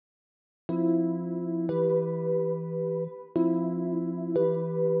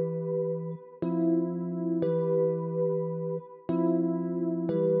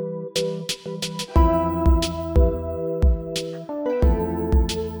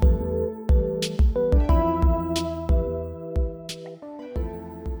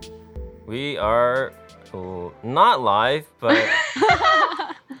are not live, but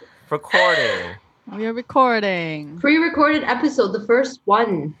recording. We are recording. Pre-recorded episode, the first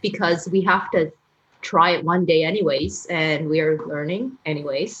one, because we have to try it one day anyways, and we are learning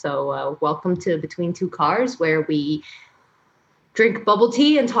anyways. So welcome to Between Two Cars, where we drink bubble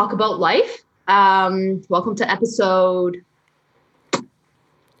tea and talk about life. Welcome to episode...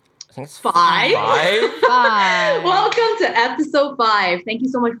 I think it's 5. 5. Welcome to episode 5. Thank you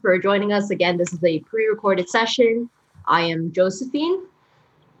so much for joining us again. This is a pre-recorded session. I am Josephine.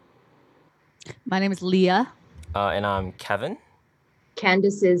 My name is Leah. And I'm Kevin.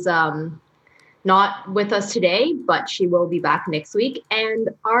 Candace is not with us today, but she will be back next week. And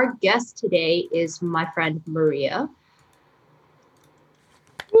our guest today is my friend Maria.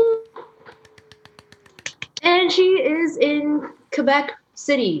 And she is in Quebec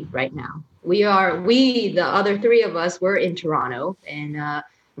City right now. The other three of us, we're in Toronto, and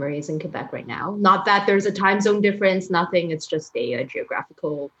Maria's in Quebec right now. Not that there's a time zone difference, nothing. It's just a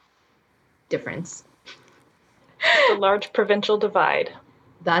geographical difference. A large provincial divide.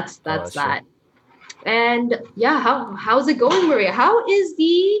 That's that. And yeah, how's it going, Maria? How is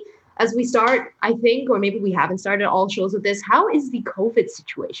as we start, I think, or maybe we haven't started all shows with this, how is the COVID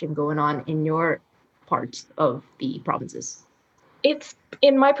situation going on in your part of the provinces? It's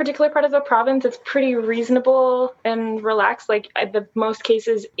in my particular part of the province, it's pretty reasonable and relaxed. Like the most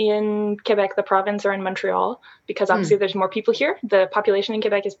cases in Quebec, the province, are in Montreal, because obviously there's more people here. The population in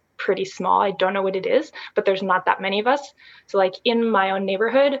Quebec is pretty small. I don't know what it is, but there's not that many of us. So like in my own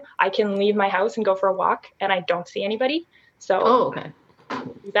neighborhood, I can leave my house and go for a walk and I don't see anybody. So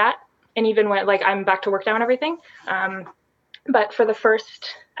that, and even when like I'm back to work now and everything. But for the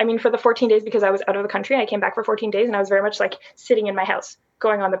 14 days, because I was out of the country, I came back for 14 days and I was very much like sitting in my house,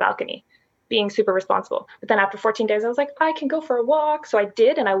 going on the balcony, being super responsible. But then after 14 days, I was like, I can go for a walk. So I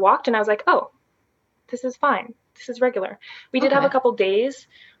did, and I walked and I was like, oh, this is fine. This is regular. We did have a couple days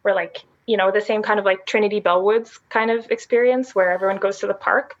where like, the same kind of like Trinity Bellwoods kind of experience where everyone goes to the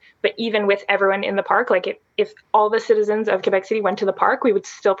park. But even with everyone in the park, like if all the citizens of Quebec City went to the park, we would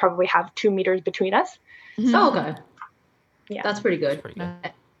still probably have 2 meters between us. Mm-hmm. Oh, okay. Yeah. That's pretty good.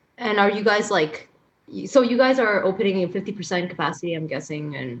 And are you guys so you guys are opening in 50% capacity, I'm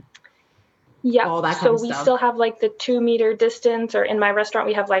guessing, and all that kind of stuff? So we still have like the 2 meter distance, or in my restaurant,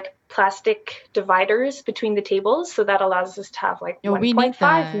 we have like plastic dividers between the tables. So that allows us to have like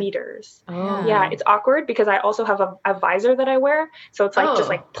 1.5 meters. Oh. Yeah, it's awkward because I also have a visor that I wear. So it's like just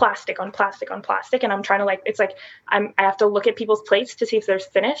like plastic on plastic on plastic. And I'm trying to it's like, I have to look at people's plates to see if there's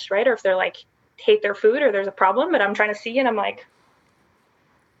finished, right? Or if they're like, hate their food or there's a problem, but I'm trying to see and I'm like,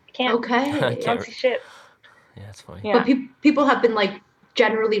 I can't. I don't see shit. Yeah, that's funny. Yeah. But people have been like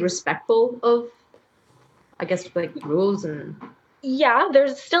generally respectful of, I guess, like rules and. Yeah,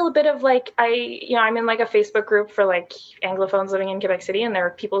 there's still a bit of like, I'm in like a Facebook group for like Anglophones living in Quebec City, and there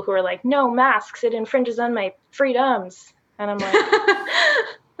are people who are like, no masks, it infringes on my freedoms. And I'm like,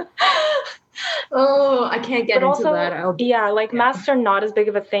 oh, I can't get into that. Masks are not as big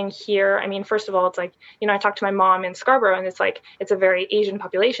of a thing here. I mean, first of all, it's like, I talked to my mom in Scarborough, and it's like, it's a very Asian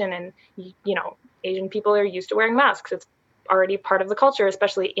population, and, Asian people are used to wearing masks. It's already part of the culture,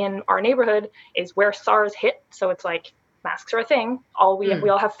 especially in our neighborhood, is where SARS hit. So it's like, masks are a thing. We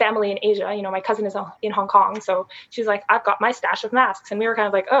all have family in Asia. My cousin is in Hong Kong. So she's like, I've got my stash of masks. And we were kind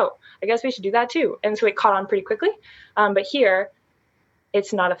of like, oh, I guess we should do that too. And so it caught on pretty quickly. But here,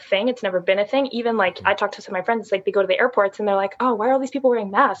 it's not a thing. It's never been a thing. Even like I talked to some of my friends, it's like they go to the airports and they're like, oh, why are all these people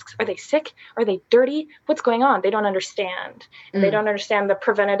wearing masks? Are they sick? Are they dirty? What's going on? They don't understand. And they don't understand the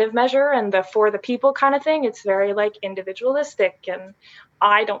preventative measure and the for the people kind of thing. It's very like individualistic. And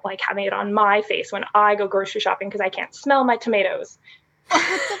I don't like having it on my face when I go grocery shopping because I can't smell my tomatoes.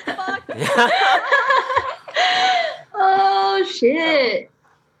 What the fuck? Oh, shit.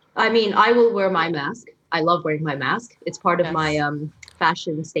 I mean, I will wear my mask. I love wearing my mask. It's part of my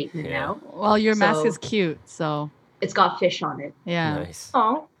fashion statement now. Well, your mask is cute, so. It's got fish on it. Yeah. Nice.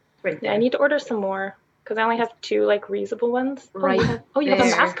 Oh, right there. Yeah, I need to order some more because I only have 2 like reusable ones. Right. You have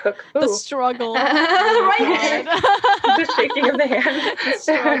a mask hook. Ooh. The struggle. Right. The shaking of the hand. The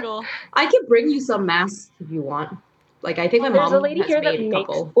struggle. I can bring you some masks if you want. Like I think my mom There's a lady has here made that a makes.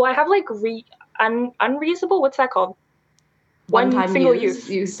 couple. Well, I have like unreusable. What's that called? One-time single use.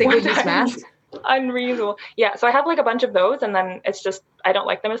 use. Single-use mask. Unreasonable. Yeah, so I have like a bunch of those, and then it's just I don't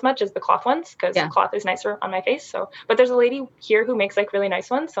like them as much as the cloth ones because cloth is nicer on my face. So, but there's a lady here who makes like really nice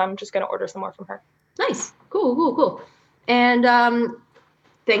ones, so I'm just gonna order some more from her. Nice, cool. And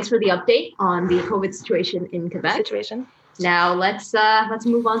thanks for the update on the COVID situation in Quebec. Now let's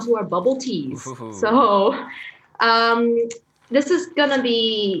move on to our bubble teas. Ooh. So, this is gonna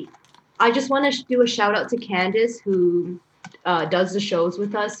be I just want to do a shout out to Candice, who does the shows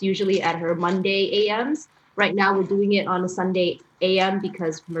with us, usually at her Monday AMs. Right now, we're doing it on a Sunday AM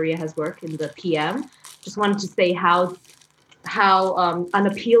because Maria has work in the PM. Just wanted to say how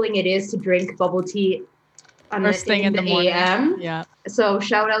unappealing it is to drink bubble tea First thing in the morning. AM. Yeah. So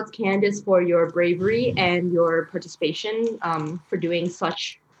shout out to Candice for your bravery and your participation for doing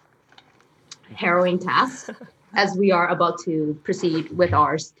such harrowing tasks as we are about to proceed with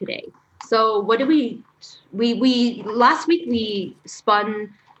ours today. So what did we last week we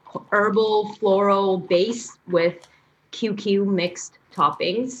spun herbal floral base with QQ mixed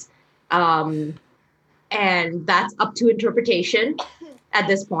toppings. And that's up to interpretation at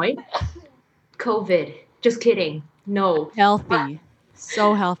this point. COVID. Just kidding. No. Healthy.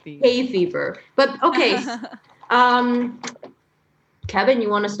 So healthy. Hay fever. But okay. Kevin, you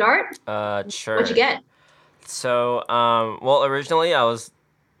want to start? Sure. What'd you get? So, well, originally I was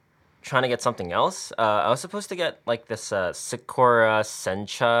trying to get something else. I was supposed to get like this Sakura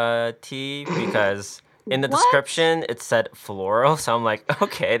Sencha tea because in the What? description it said floral. So I'm like,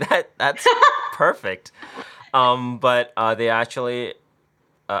 okay, that's perfect. But they actually,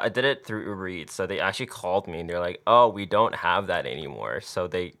 I did it through Uber Eats. So they actually called me and they're like, oh, we don't have that anymore. So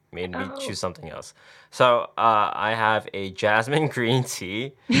they made me choose something else. So I have a jasmine green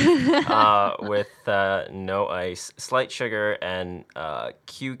tea with no ice, slight sugar, and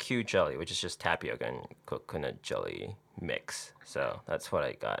QQ jelly, which is just tapioca and coconut jelly mix. So that's what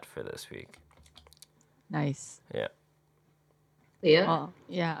I got for this week. Nice. Yeah. Yeah. Well,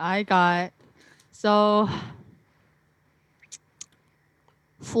 yeah, I got so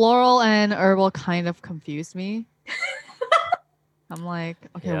floral and herbal kind of confused me. I'm like,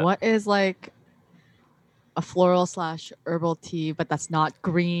 okay, Yeah. what is like a floral / herbal tea, but that's not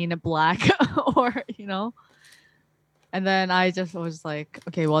green, black, or And then I just was like,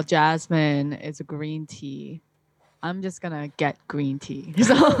 okay, well, jasmine is a green tea. I'm just gonna get green tea.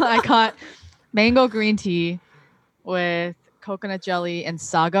 So I got mango green tea with coconut jelly and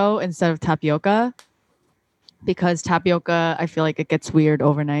sago instead of tapioca, because tapioca, I feel like it gets weird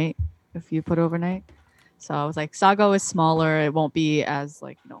overnight if you put overnight. So I was like, sago is smaller. It won't be as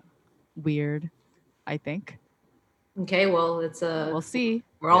weird, I think. Okay, well, it's We'll see.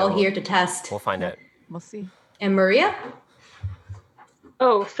 we're all Yeah, here to test. We'll find out. We'll see. And Maria?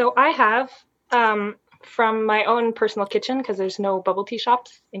 Oh, so I have from my own personal kitchen, because there's no bubble tea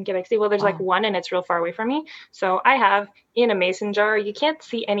shops in Quebec City. Well, there's like Oh. one and it's real far away from me. So I have in a mason jar, you can't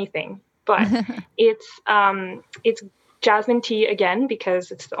see anything, but it's jasmine tea again, because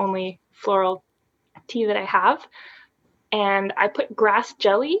it's the only floral tea that I have. And I put grass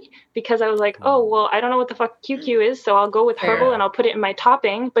jelly because I was like, oh, well, I don't know what the fuck QQ is, so I'll go with herbal Fair. and I'll put it in my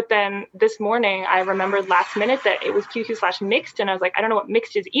topping. But then this morning, I remembered last minute that it was QQ / mixed, and I was like, I don't know what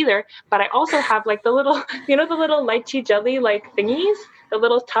mixed is either. But I also have like the little, the little lychee jelly like thingies, the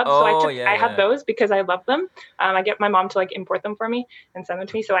little tubs. Oh, so yeah, I have yeah. those because I love them. I get my mom to like import them for me and send them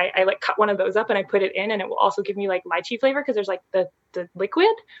to me. So I like cut one of those up and I put it in, and it will also give me like lychee flavor because there's like the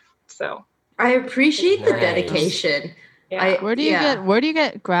liquid. So I appreciate the Nice. dedication. yeah. Where do you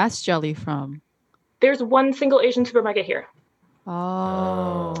get grass jelly from? There's one single Asian supermarket here.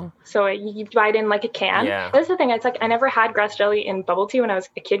 Oh. So you buy it in like a can. Yeah. That's the thing. It's like I never had grass jelly in bubble tea when I was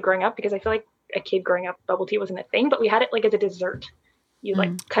a kid growing up, because I feel like a kid growing up, bubble tea wasn't a thing, but we had it like as a dessert. You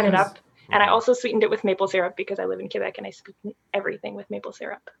like cut it up. And I also sweetened it with maple syrup because I live in Quebec and I sweeten everything with maple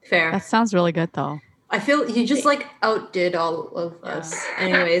syrup. Fair. That sounds really good though. I feel you just like outdid all of us.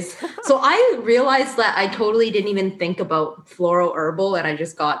 Anyways, so I realized that I totally didn't even think about floral herbal, and I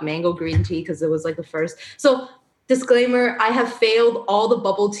just got mango green tea because it was like the first. So disclaimer, I have failed all the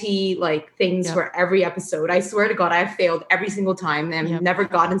bubble tea like things Yep. for every episode. I swear to God, I've failed every single time and Yep. never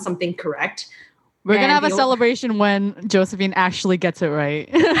gotten something correct. We're And gonna have a the- celebration when Josephine actually gets it right.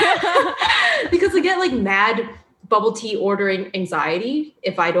 Because I get like mad bubble tea ordering anxiety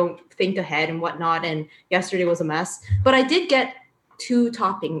if I don't think ahead and whatnot. And yesterday was a mess. But I did get 2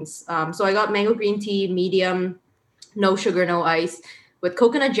 toppings. So I got mango green tea, medium, no sugar, no ice, with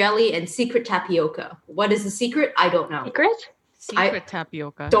coconut jelly and secret tapioca. What is the secret? I don't know. Secret? Secret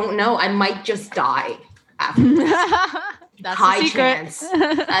tapioca. Don't know. I might just die after. That's High the secret. chance.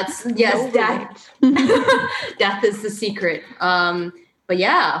 That's yes, No death. words. Death is the secret. But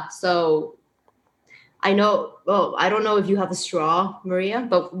yeah, so I know. Well, I don't know if you have a straw, Maria,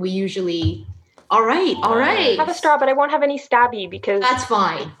 but we usually. All right. I have a straw, but I won't have any stabby because That's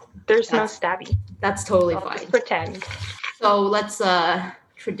fine. there's no that's- stabby. That's totally I'll fine. just pretend. So let's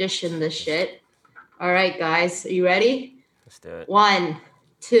tradition this shit. All right, guys, are you ready? Let's do it. 1,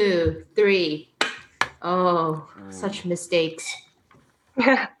 2, 3. Oh, such mistakes.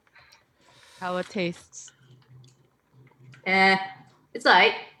 How it tastes. It's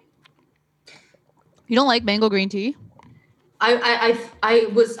alright. You don't like mango green tea? I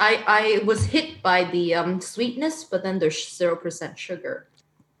was hit by the sweetness, but then there's 0% sugar.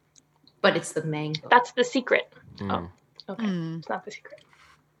 But it's the mango. That's the secret. Mm. Okay, it's not the secret.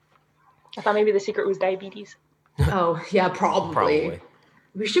 I thought maybe the secret was diabetes. Oh yeah, probably. Probably.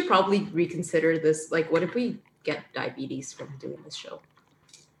 We should probably reconsider this. Like, what if we get diabetes from doing this show?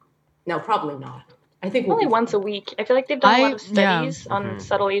 No, probably not. I think we'll Only be once fine. a week. I feel like they've done a lot of yeah. studies on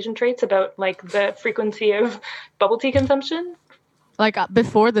subtle Asian traits about like the frequency of bubble tea consumption. Like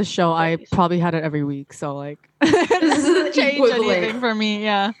before the show, I Diabetes. probably had it every week. So like, this doesn't change Equivalent. anything for me.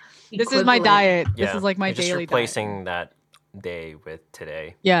 Yeah, this is my Equivalent. diet. Yeah. This is like my You're just daily replacing that day with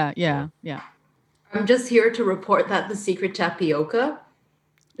today. diet. Yeah. I'm just here to report that the secret tapioca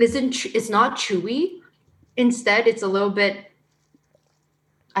it's not chewy. Instead, it's a little bit.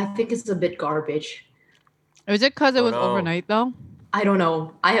 I think it's a bit garbage. Was it because it Oh, was no. overnight though? I don't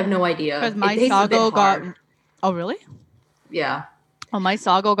know. I have no idea. Because It my tastes a bit sago got. hard. Oh really? Yeah. Oh, my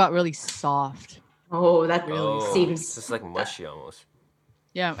sago got really soft. Oh, that Oh, seems. it's just like mushy almost.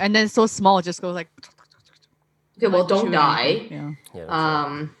 Yeah, and then it's so small, it just goes like. Okay, well, like don't chewing. die. Yeah. Yeah. that's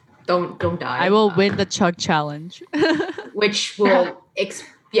right. Don't die. I will win the chug challenge. Which will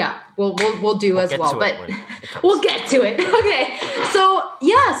we'll do as Get well. to But it when it comes. we'll get to it. Okay. So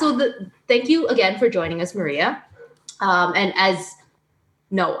yeah, thank you again for joining us, Maria. And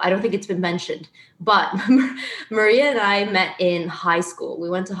no, I don't think it's been mentioned, but Maria and I met in high school. We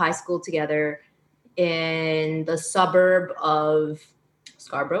went to high school together in the suburb of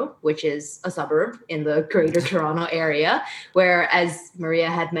Scarborough, which is a suburb in the Greater Toronto area, where, as Maria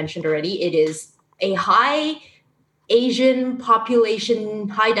had mentioned already, it is a high Asian population,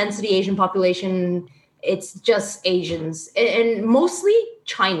 high density Asian population. It's just Asians and mostly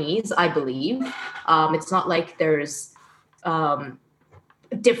Chinese, I believe. It's not like there's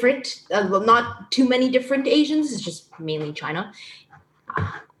different, not too many different Asians. It's just mainly China.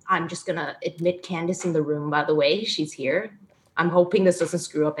 I'm just gonna admit Candace in the room, by the way. She's here. I'm hoping this doesn't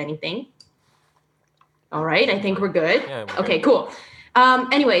screw up anything. All right, I think we're good. Yeah, we're Okay, good. cool.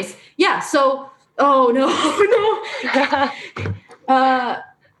 Anyways, yeah, so, oh no, no.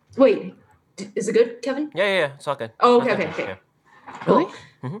 Wait, is it good, Kevin? Yeah. It's all good. Oh, okay, Nothing. okay. Yeah. Really?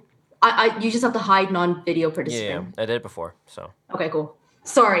 Cool. You just have to hide non-video Yeah, participant. I did it before, so. Okay, cool.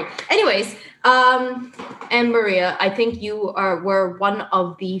 Sorry. Anyways, and Maria, I think were one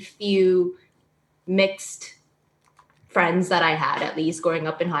of the few mixed friends that I had, at least growing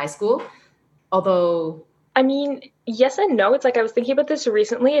up in high school. Although, I mean, yes and no. It's like I was thinking about this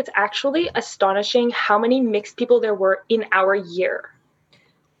recently. It's actually astonishing how many mixed people there were in our year.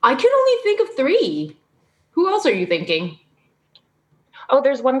 I can only think of 3. Who else are you thinking? Oh,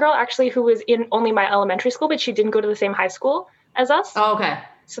 there's one girl actually who was in only my elementary school, but she didn't go to the same high school as us. Oh, okay.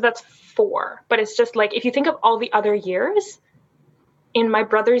 So that's 4. But it's just like, if you think of all the other years, in my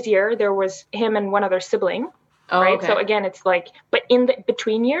brother's year, there was him and one other sibling, Oh, right? okay. So again, it's like, but in the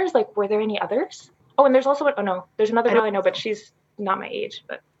between years, like, were there any others? Oh, and there's also, there's another girl I know, but she's not my age.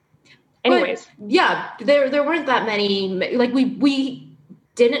 But anyways. Yeah, there weren't that many. Like we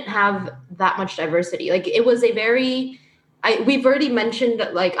didn't have that much diversity. Like it was a very. I've already mentioned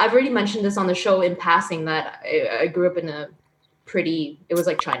this on the show in passing that I grew up in it was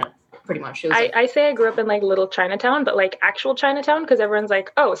like China, pretty much. It was I say I grew up in like little Chinatown, but like actual Chinatown, because everyone's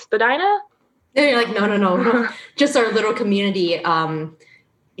like, oh, Spadina? and you're like, no, just our little community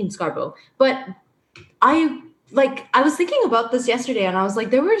in Scarborough. But I was thinking about this yesterday, and I was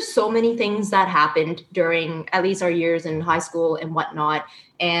like, there were so many things that happened during at least our years in high school and whatnot.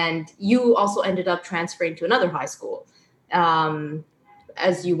 And you also ended up transferring to another high school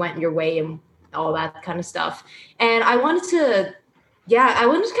as you went your way and all that kind of stuff. And I wanted to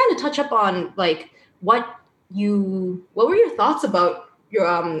kind of touch up on like what were your thoughts about your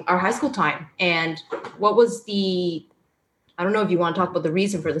our high school time, and what was I don't know if you want to talk about the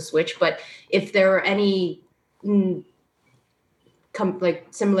reason for the switch, but if there are any like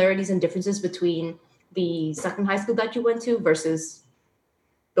similarities and differences between the second high school that you went to versus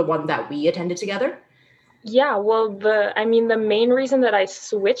the one that we attended together. Yeah, well, the main reason that I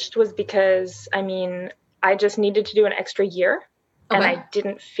switched was because, I just needed to do an extra year. And Okay. I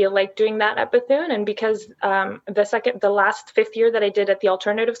didn't feel like doing that at Bethune. And because the last 5th year that I did at the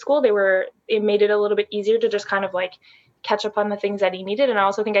alternative school, it made it a little bit easier to just kind of like catch up on the things that he needed. And I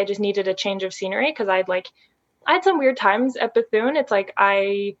also think I just needed a change of scenery, because I had some weird times at Bethune. It's like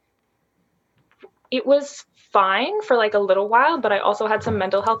it was fine for like a little while, but I also had some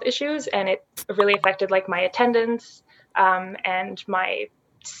mental health issues, and it really affected like my attendance and my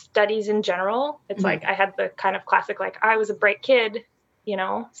studies in general. It's Mhm. like I had the kind of classic, like, I was a bright kid,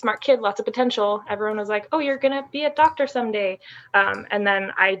 smart kid, lots of potential. Everyone was like, oh, you're going to be a doctor someday. And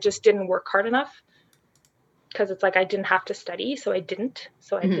then I just didn't work hard enough because it's like I didn't have to study. So I didn't.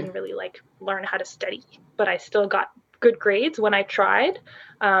 So I Mhm. didn't really like learn how to study, but I still got good grades when I tried.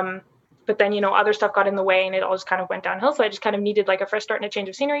 But then, other stuff got in the way and it all just kind of went downhill. So I just kind of needed like a fresh start and a change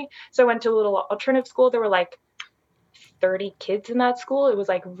of scenery. So I went to a little alternative school. There were like 30 kids in that school. It was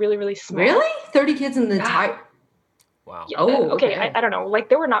like really, really small. Really? 30 kids in the Yeah. entire. Wow. Yeah, Oh, okay. okay. I don't know. Like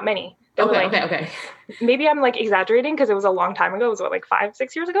there were not many. There were like, Okay. maybe I'm like exaggerating because it was a long time ago. It was what, like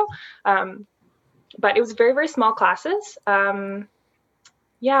 5-6 years ago. But it was very, very small classes.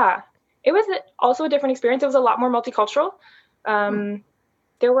 Yeah, it was also a different experience. It was a lot more multicultural.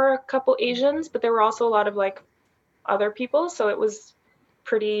 There were a couple Asians, but there were also a lot of like other people. So it was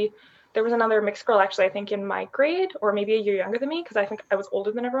pretty. There was another mixed girl actually, I think in my grade, or maybe a year younger than me, because I think I was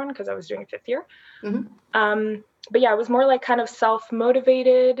older than everyone because I was doing 5th year. Mhm. But yeah, it was more like kind of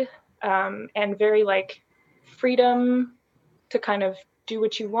self-motivated and very like freedom to kind of do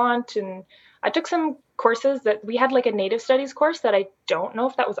what you want. And I took some courses that we had like a native studies course that I don't know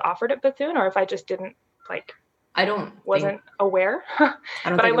if that was offered at Bethune or if I just didn't like wasn't aware.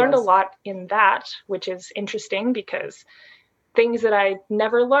 But I learned a lot in that, which is interesting because things that I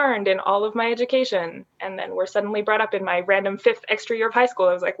never learned in all of my education and then were suddenly brought up in my random 5th extra year of high school.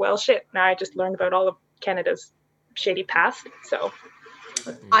 I was like, well, shit, now I just learned about all of Canada's shady past. So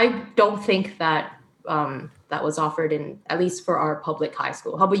I don't think that that was offered at least for our public high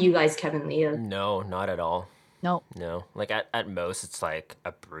school. How about you guys, Kevin, Leah? No, not at all. No. No. Like at most it's like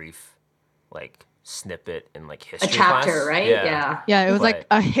a brief like snippet in like history A chapter, class. right? Yeah. Yeah, it was But- like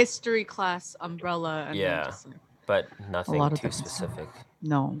a history class umbrella. And Yeah. then just, like, But nothing lot of too different stuff. specific,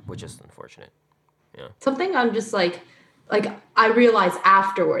 no. which is unfortunate. Something I'm just like I realized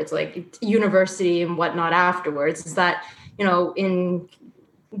afterwards, like university and whatnot afterwards, is that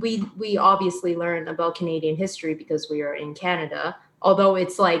we obviously learn about Canadian history because we are in Canada. Although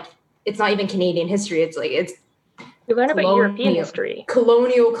it's like it's not even Canadian history. It's like it's we learn about colonial- European history.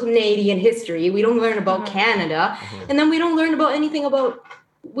 colonial Canadian history. We don't learn about Canada, and then we don't learn about anything about.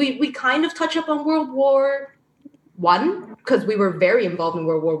 We kind of touch up on World War I because we were very involved in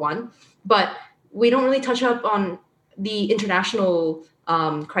World War I, but we don't really touch up on the international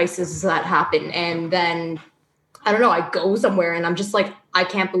crises that happen. And then I don't know. I go somewhere and I'm just like, I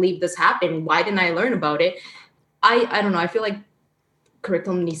can't believe this happened. Why didn't I learn about it? I don't know. I feel like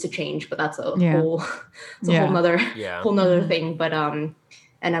curriculum needs to change, but that's a whole nother whole nother thing. But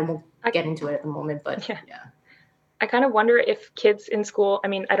and I won't get into it at the moment. But yeah. I kind of wonder if kids in school, I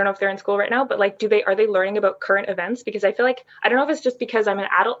mean, I don't know if they're in school right now, but like, are they learning about current events? Because I feel like, I don't know if it's just because I'm an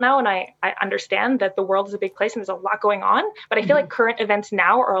adult now and I understand that the world is a big place and there's a lot going on, but I feel like current events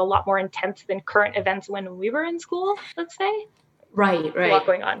now are a lot more intense than current events when we were in school, let's say. Right. There's a lot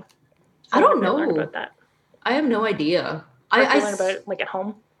going on. So I don't learn know. about that. I have no idea. I learn about it like at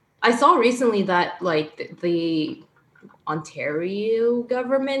home. I saw recently that like the Ontario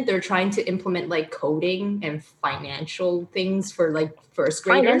government, they're trying to implement like coding and financial things for like first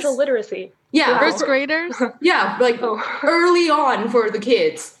graders. Financial literacy. Yeah. First graders? Yeah, like early on for the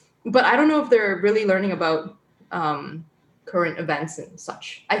kids. But I don't know if they're really learning about current events and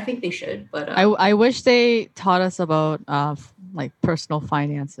such. I think they should, but I wish they taught us about like personal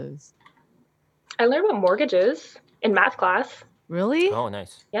finances. I learned about mortgages in math class. Really? Oh,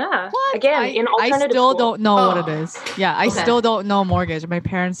 nice. Yeah. What? Again, in alternative I still school. don't know what it is. Yeah, I Okay. still don't know mortgage. My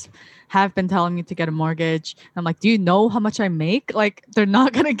parents have been telling me to get a mortgage. I'm like, do you know how much I make? Like, they're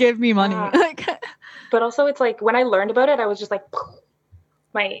not gonna give me money. Like, But also, it's like when I learned about it, I was just like,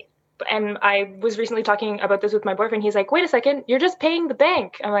 and I was recently talking about this with my boyfriend. He's like, wait a second, you're just paying the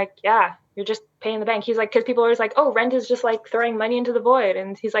bank. I'm like, yeah, you're just paying the bank. He's like, because people are always like, oh, rent is just like throwing money into the void.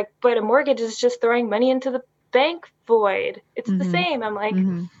 And he's like, but a mortgage is just throwing money into the bank void. It's the same. I'm like,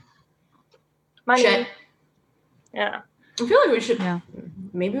 money. Shit. Yeah. I feel like we should. Yeah.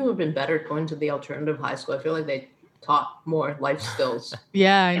 Maybe it would have been better going to the alternative high school. I feel like they taught more life skills.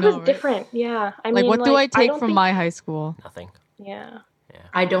 yeah, I It know. was right? different. Yeah. I Like, mean, what do I take don't from think- my high school? Nothing. Yeah.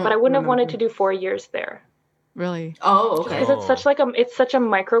 I don't. But I wouldn't have wanted remember. to do 4 years there. Really? Oh, okay. Because it's such a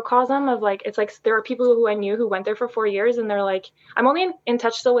microcosm of like, it's like there are people who I knew who went there for 4 years and they're like, I'm only in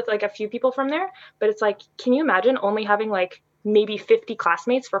touch still with like a few people from there, but it's like, can you imagine only having like maybe 50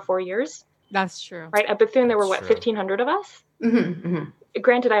 classmates for 4 years? That's true. Right? At Bethune, there were That's what, true. 1,500 of us? Mm-hmm.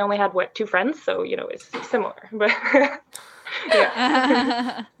 Granted, I only had 2 friends, so it's similar, but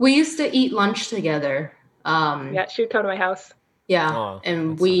yeah. We used to eat lunch together. Yeah, she would come to my house. Yeah, Oh,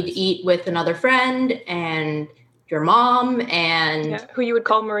 and that's we'd nice. eat with another friend, and your mom and who you would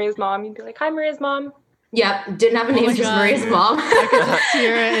call Maria's mom. You'd be like, "Hi, Maria's mom." Yeah, didn't have a name, my just God. Maria's mom. I could just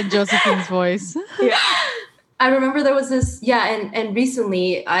hear it in Josephine's voice. Yeah. I remember there was this, and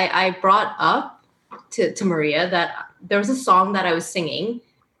recently I brought up to Maria that there was a song that I was singing,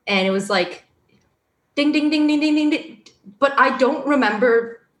 and it was like, ding, ding, ding, ding, ding, ding, ding. But I don't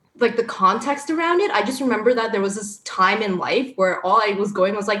remember like the context around it. I just remember that there was this time in life where all I was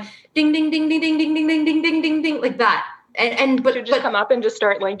going was like, ding, ding, ding, ding, ding, ding, ding, ding, ding, ding, ding, ding, like that. But you just come up and just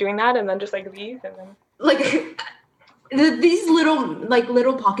start like doing that, and then just like leave, and then like these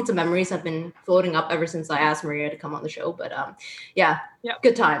little pockets of memories have been floating up ever since I asked Maria to come on the show. But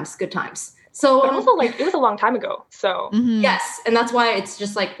good times. So but also like it was a long time ago, so yes, and that's why it's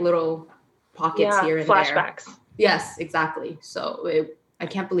just like little pockets here and flashbacks. There. Yes, exactly. So I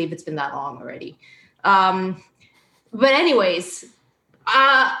can't believe it's been that long already. But anyways,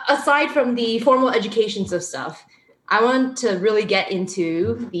 aside from the formal educations of stuff, I want to really get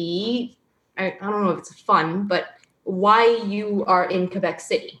into I don't know if it's fun, but why you are in Quebec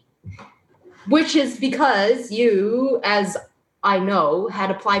City, which is because you, as I know,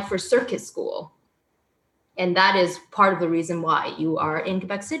 had applied for circus school. And that is part of the reason why you are in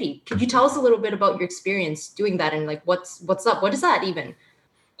Quebec City. Could you tell us a little bit about your experience doing that and like what's up? What is that even?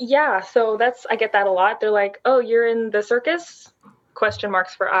 Yeah, so I get that a lot. They're like, "Oh, you're in the circus?" Question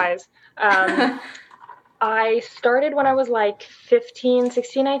marks for eyes. I started when I was like 15,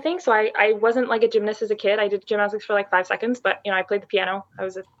 16, I think. So I wasn't like a gymnast as a kid. I did gymnastics for like 5 seconds, but I played the piano. I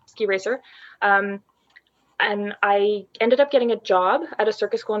was a ski racer. And I ended up getting a job at a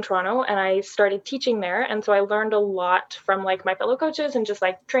circus school in Toronto, and I started teaching there. And so I learned a lot from like my fellow coaches and just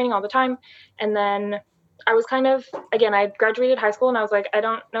like training all the time. And then I was again, I graduated high school and I was like, I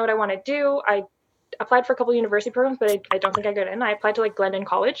don't know what I want to do. I applied for a couple of university programs, but I don't think I got in. I applied to like Glendon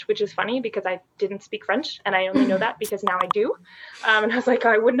College, which is funny because I didn't speak French, and I only know that because now I do. And I was like,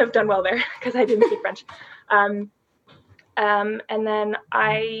 I wouldn't have done well there because I didn't speak French. And then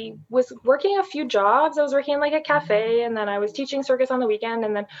I was working a few jobs. I was working in like a cafe, and then I was teaching circus on the weekend.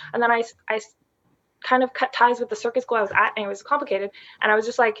 And then I kind of cut ties with the circus school I was at, and it was complicated. And I was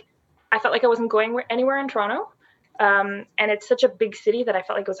just like, I felt like I wasn't going anywhere in Toronto. And it's such a big city that I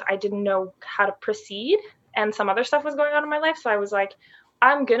felt like I didn't know how to proceed, and some other stuff was going on in my life. So I was like,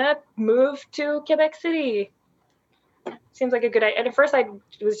 I'm gonna move to Quebec City. Seems like a good idea. And at first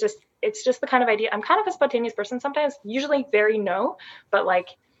it's just the kind of idea. I'm kind of a spontaneous person sometimes, usually very no, but like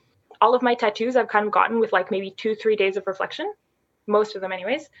all of my tattoos I've kind of gotten with like maybe 2-3 days of reflection, most of them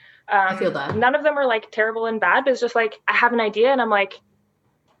anyways. I feel that. None of them are like terrible and bad, but it's just like, I have an idea and I'm like,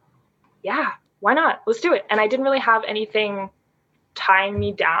 yeah, why not? Let's do it. And I didn't really have anything tying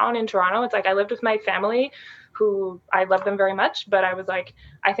me down in Toronto. It's like I lived with my family, who I love them very much, but I was like,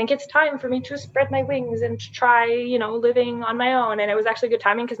 I think it's time for me to spread my wings and to try, living on my own. And it was actually good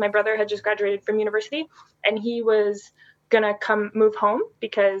timing because my brother had just graduated from university and he was gonna move home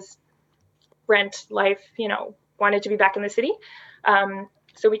because rent life, wanted to be back in the city.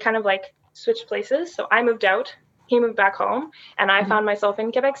 So we kind of like switched places. So I moved out, he moved back home, and I found myself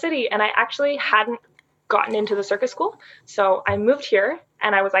in Quebec City. And I actually hadn't gotten into the circus school. So I moved here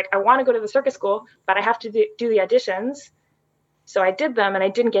and I was like, I want to go to the circus school, but I have to do the auditions. So I did them and I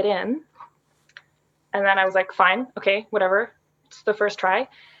didn't get in. And then I was like, fine, okay, whatever. It's the first try.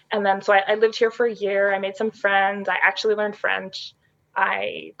 And then so I lived here for a year. I made some friends. I actually learned French.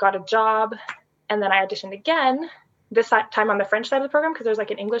 I got a job. And then I auditioned again, this time on the French side of the program, because there's like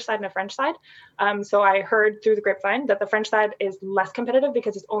an English side and a French side. So I heard through the grapevine that the French side is less competitive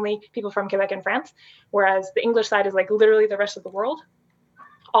because it's only people from Quebec and France, whereas the English side is like literally the rest of the world,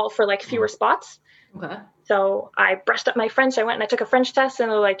 all for like fewer spots. Okay. So I brushed up my French. I went and I took a French test,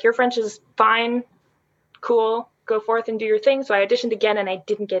 and they're like, your French is fine, cool, go forth and do your thing. So I auditioned again and I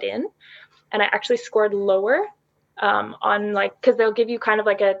didn't get in. And I actually scored lower on like, because they'll give you kind of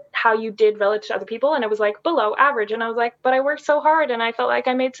like how you did relative to other people, and it was like below average. And I was like, but I worked so hard and I felt like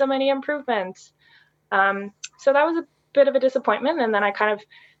I made so many improvements. So that was a bit of a disappointment. And then I kind of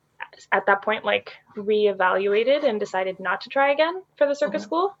at that point like reevaluated and decided not to try again for the circus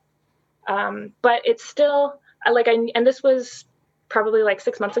school. But it's still and this was probably like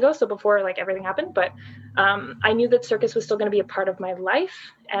 6 months ago, so before like everything happened, but I knew that circus was still going to be a part of my life,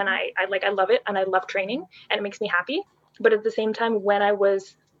 and I love it, and I love training, and it makes me happy. But at the same time, when I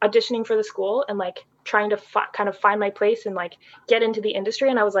was auditioning for the school and like trying to kind of find my place and like get into the industry,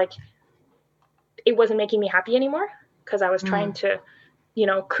 and I was like, it wasn't making me happy anymore because I was trying to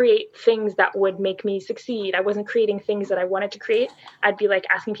create things that would make me succeed. I wasn't creating things that I wanted to create. I'd be like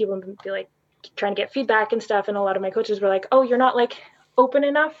asking people and be like trying to get feedback and stuff, and a lot of my coaches were like, oh, you're not like open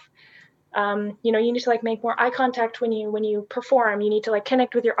enough You know, you need to like make more eye contact when you perform. You need to like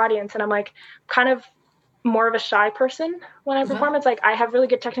connect with your audience. And I'm like kind of more of a shy person when I perform. It's like I have really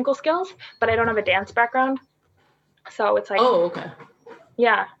good technical skills, but I don't have a dance background. So it's like, Oh, okay.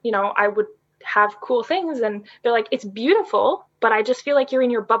 yeah, you know, I would have cool things and they're like, it's beautiful, but I just feel like you're in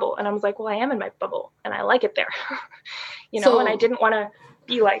your bubble. And I was like, well, I am in my bubble and I like it there. You know, and I didn't want to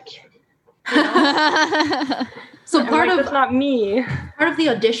be like, you know, so that's not me. Part of the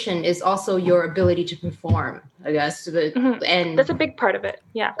audition is also your ability to perform, I guess. And that's a big part of it.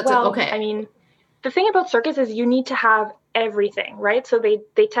 Yeah. Well, okay. I mean, the thing about circus is you need to have everything, right? So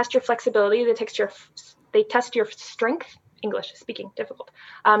they test your flexibility, they test your strength. English speaking difficult.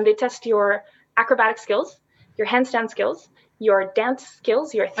 They test your acrobatic skills, your handstand skills, your dance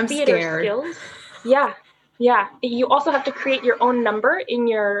skills, your theater skills. Yeah. Yeah. You also have to create your own number in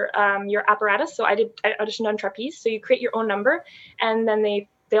your apparatus. So I auditioned on trapeze. So you create your own number, and then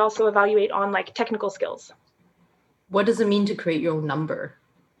they also evaluate on like technical skills. What does it mean to create your own number?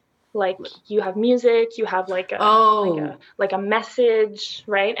 Like you have music, you have like a message,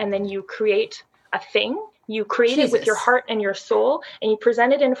 right? And then you create a thing. You create it with your heart and your soul, and you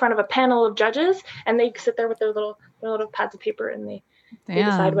present it in front of a panel of judges, and they sit there with their little pads of paper, and they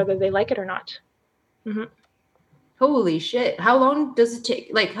decide whether they like it or not. Mm-hmm. Holy shit. How long does it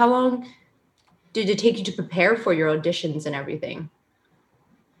take? Like, how long did it take you to prepare for your auditions and everything?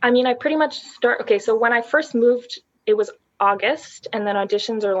 I mean, I pretty much so when I first moved, it was August, and then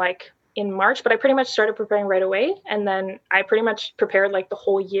auditions are like in March, but I pretty much started preparing right away. And then I pretty much prepared like the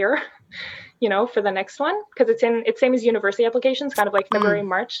whole year, you know, for the next one. Cause it's same as university applications, kind of like February,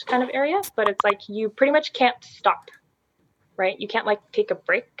 March kind of area, but it's like, you pretty much can't stop, right? You can't like take a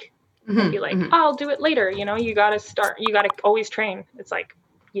break and be like, oh, I'll do it later. You know, you got to always train. It's like,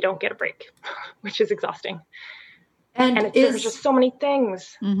 you don't get a break, which is exhausting. And there's just so many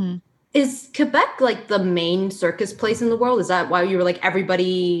things. Mm-hmm. Is Quebec like the main circus place in the world? Is that why you were like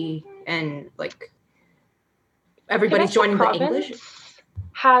everybody and like everybody's joining the English?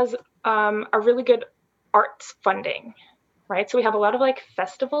 Has a really good arts funding, right? So we have a lot of like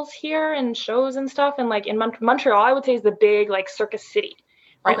festivals here and shows and stuff. And like in Montreal, I would say is the big like circus city,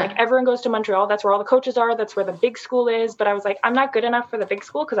 right? Okay. Like everyone goes to Montreal. That's where all the coaches are. That's where the big school is. But I was like, I'm not good enough for the big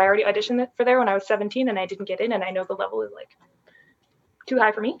school because I already auditioned for there when I was 17 and I didn't get in. And I know the level is like too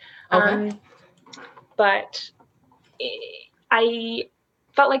high for me. Okay. But I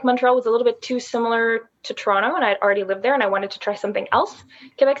felt like Montreal was a little bit too similar to Toronto, and I'd already lived there and I wanted to try something else.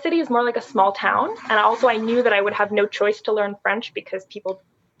 Quebec City is more like a small town. And also I knew that I would have no choice to learn French because people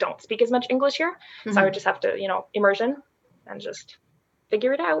don't speak as much English here. Mm-hmm. So I would just have to, you know, immersion and just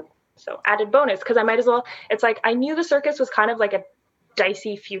figure it out. So added bonus, because I might as well, it's like, I knew the circus was kind of like a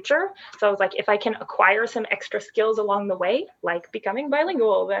dicey future. So I was like, if I can acquire some extra skills along the way, like becoming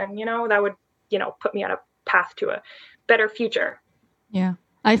bilingual, then, you know, that would, you know, put me on a path to a better future. Yeah.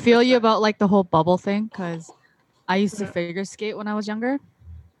 I feel you about like the whole bubble thing, because I used to figure skate when I was younger.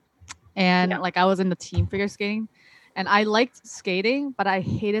 And like I was in the team figure skating and I liked skating, but I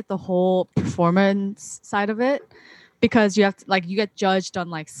hated the whole performance side of it because you have to like, you get judged on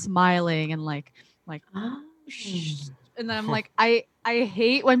like smiling and like, and then I'm like, I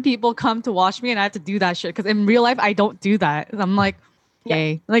hate when people come to watch me and I have to do that shit. Cause in real life, I don't do that. I'm like,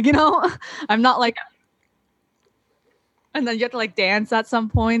 hey, like, you know, I'm not like, and then you have to like dance at some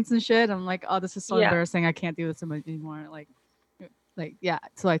points and shit. I'm like, oh, this is so embarrassing. I can't do this anymore. Like, yeah.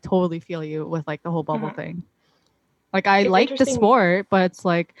 So I totally feel you with like the whole bubble thing. Like I like the sport, but it's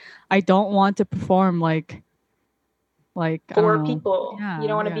like, I don't want to perform like for people. Yeah, you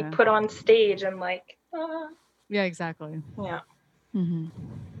don't want to be put on stage and like, yeah, exactly. Yeah. Mm-hmm.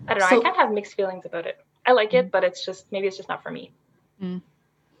 I don't know. I kind of have mixed feelings about it. I like it, but it's just not for me. Mm.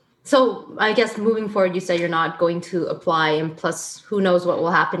 So I guess moving forward, you said you're not going to apply, and plus who knows what will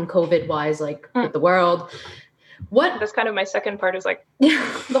happen COVID-wise, like with the world. That's kind of my second part is like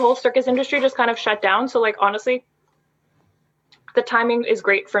the whole circus industry just kind of shut down. So like, honestly, the timing is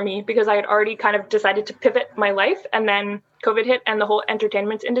great for me because I had already kind of decided to pivot my life, and then COVID hit and the whole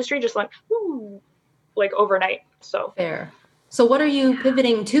entertainment industry just went like overnight. So fair. So what are you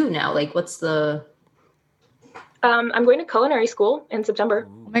pivoting to now? Like what's the... I'm going to culinary school in September.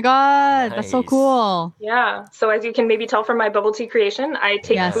 Oh my God, nice. That's so cool. Yeah. So as you can maybe tell from my bubble tea creation, I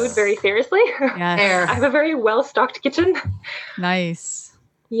take food very seriously. Yes. I have a very well-stocked kitchen. Nice.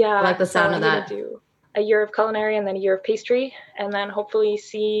 Yeah. I like the sound of that. I'm going to do a year of culinary and then a year of pastry, and then hopefully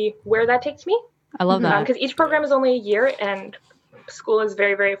see where that takes me. I love that. Because each program is only a year, and school is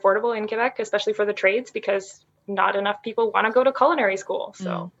very, very affordable in Quebec, especially for the trades, because not enough people want to go to culinary school.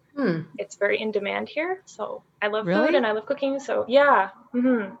 So it's very in demand here. So I love food and I love cooking. So yeah.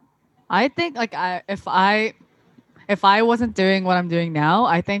 Mm-hmm. I think like if I wasn't doing what I'm doing now,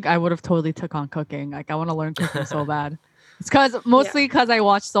 I think I would have totally took on cooking. Like I want to learn cooking so bad. It's mostly because I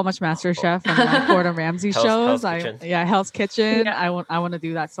watch so much MasterChef and like Gordon Ramsay shows. Kitchen. Hell's Kitchen. Yeah. I want to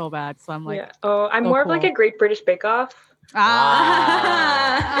do that so bad. So I'm like, yeah. Oh, I'm so more of like cool. a Great British Bake Off. I'm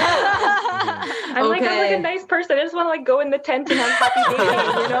like a nice person. I just want to like go in the tent and have happy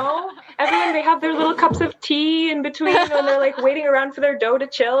baking, you know? Everyone, they have their little cups of tea in between and they're like waiting around for their dough to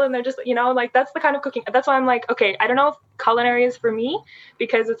chill and they're just, you know, like that's the kind of cooking. That's why I'm like, okay, I don't know if culinary is for me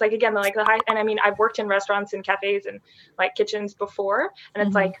because it's like, again, like the high, and I mean, I've worked in restaurants and cafes and like kitchens before. And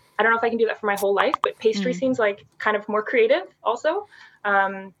it's like, I don't know if I can do that for my whole life, but pastry seems like kind of more creative also.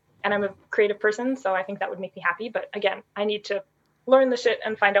 And I'm a creative person, so I think that would make me happy. But again, I need to learn the shit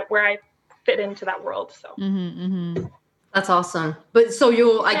and find out where I fit into that world. So That's awesome. But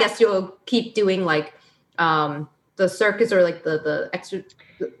so I guess you'll keep doing like the circus or like the extra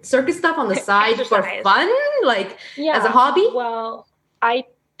circus stuff on the side for fun, like as a hobby. Well,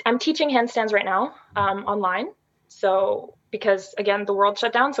 I'm teaching handstands right now online. So because again, the world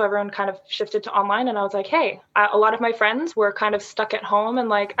shut down, so everyone kind of shifted to online. And I was like, hey, a lot of my friends were kind of stuck at home and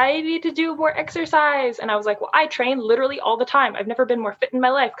like, I need to do more exercise. And I was like, well, I train literally all the time. I've never been more fit in my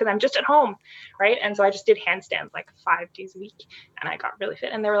life because I'm just at home, right? And so I just did handstands like 5 days a week and I got really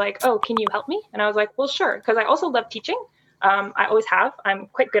fit. And they were like, oh, can you help me? And I was like, well, sure. Because I also love teaching. I always have. I'm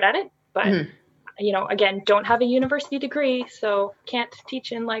quite good at it. But you know, again, don't have a university degree, so can't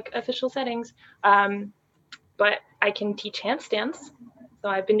teach in like official settings. But I can teach handstands. So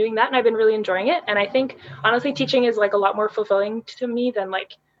I've been doing that and I've been really enjoying it. And I think honestly, teaching is like a lot more fulfilling to me than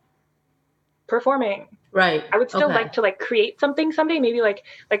like performing. Right. I would still like to like create something someday, maybe like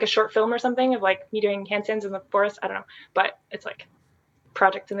a short film or something of like me doing handstands in the forest. I don't know, but it's like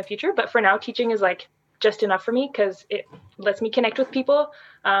projects in the future. But for now, teaching is like just enough for me because it lets me connect with people,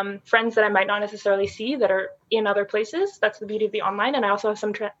 friends that I might not necessarily see that are in other places. That's the beauty of the online. And I also have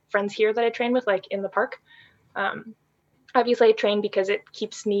some friends here that I train with, like in the park. Obviously I train because it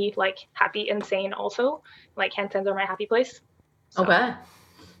keeps me like happy and sane also. Like handstands are my happy place. So. Okay.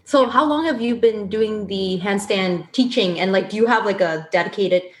 So how long have you been doing the handstand teaching, and like do you have like a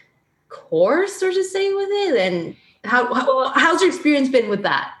dedicated course or to say with it, and how's your experience been with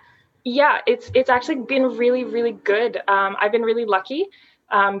that? Yeah, it's actually been really, really good. I've been really lucky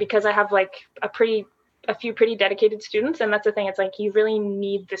because I have like a few pretty dedicated students. And that's the thing. It's like, you really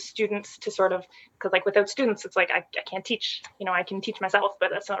need the students to sort of, because like without students, it's like, I can't teach, you know, I can teach myself,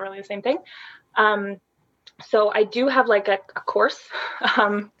 but that's not really the same thing. So I do have like a course.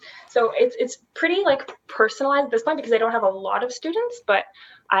 So it's pretty like personalized at this point because I don't have a lot of students, but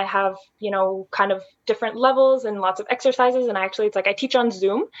I have, you know, kind of different levels and lots of exercises. And it's like I teach on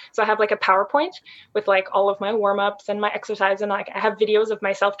Zoom. So I have like a PowerPoint with like all of my warm-ups and my exercise. And like I have videos of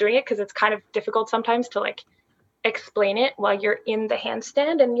myself doing it because it's kind of difficult sometimes to like explain it while you're in the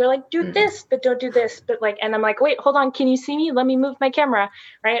handstand and you're like, do this, but don't do this. But like, and I'm like, wait, hold on. Can you see me? Let me move my camera.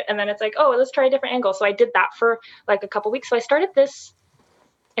 Right. And then it's like, oh, let's try a different angle. So I did that for like a couple weeks. So I started this.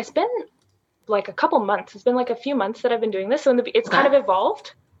 It's been like a couple months. It's been like a few months that I've been doing this. So it's kind of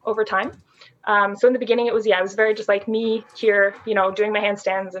evolved over time. So in the beginning it was very just like me here, you know, doing my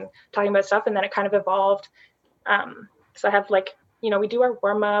handstands and talking about stuff. And then it kind of evolved. So I have like, you know, we do our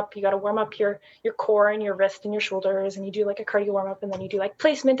warm up. You got to warm up your core and your wrist and your shoulders, and you do like a cardio warm up, and then you do like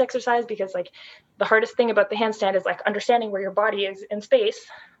placement exercise because like the hardest thing about the handstand is like understanding where your body is in space.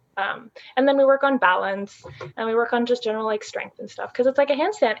 And then we work on balance and we work on just general like strength and stuff because it's like a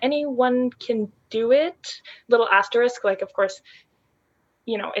handstand. Anyone can do it. Little asterisk, like of course,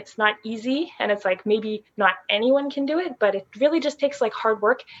 you know, it's not easy and it's like maybe not anyone can do it, but it really just takes like hard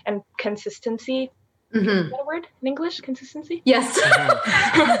work and consistency. Is that a word in English? Consistency? Yes.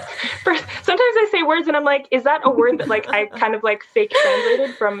 Sometimes I say words and I'm like, is that a word that like I kind of like fake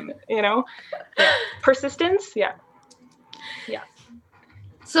translated from, you know, persistence? Yeah.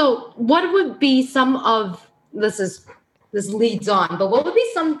 So what would be some of this leads on, but what would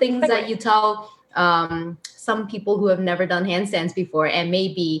be some things that you tell some people who have never done handstands before and may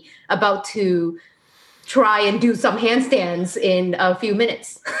be about to try and do some handstands in a few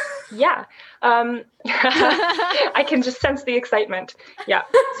minutes? Yeah. I can just sense the excitement. Yeah.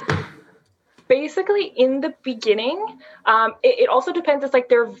 Basically, in the beginning, it also depends. It's like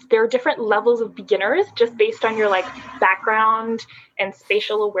there are different levels of beginners just based on your like background and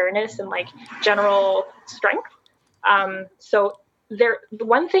spatial awareness and like general strength. So the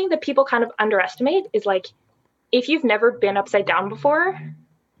one thing that people kind of underestimate is like if you've never been upside down before,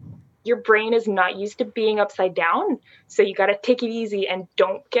 your brain is not used to being upside down. So you got to take it easy and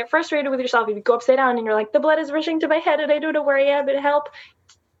don't get frustrated with yourself. If you go upside down and you're like, the blood is rushing to my head and I don't know where I am and help.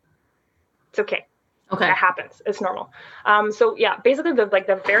 It's okay. Okay. That happens. It's normal. So yeah, basically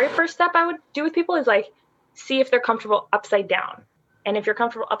the very first step I would do with people is like see if they're comfortable upside down. And if you're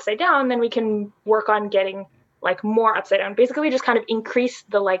comfortable upside down, then we can work on getting like more upside down. Basically just kind of increase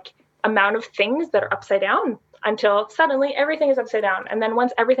the like amount of things that are upside down until suddenly everything is upside down. And then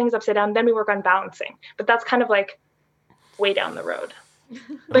once everything's upside down, then we work on balancing. But that's kind of like way down the road.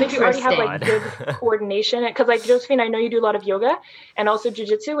 But if you already have like good coordination, because like Josephine, I know you do a lot of yoga and also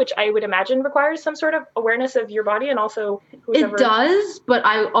jujitsu, which I would imagine requires some sort of awareness of your body and also it does, but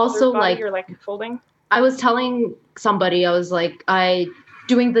I also like you're like folding. I was telling somebody, I was like,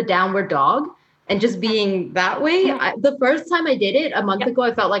 doing the downward dog and just being that way. The first time I did it a month ago,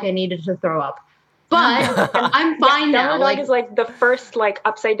 I felt like I needed to throw up. But I'm fine now. Downward dog is like the first like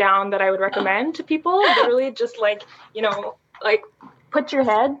upside down that I would recommend to people. Literally just like, you know, like put your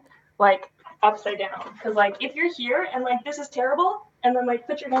head like upside down. Because like if you're here and like this is terrible, and then like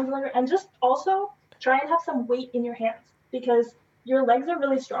put your hands on and just also try and have some weight in your hands because your legs are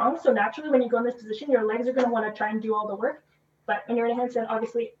really strong. So naturally when you go in this position, your legs are going to want to try and do all the work. But when you're in a handstand,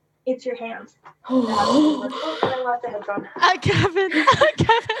 obviously it's your hands. Oh, I lost the headphone. Kevin.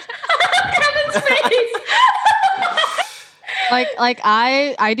 Kevin's face. like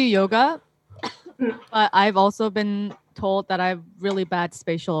I do yoga, but I've also been told that I have really bad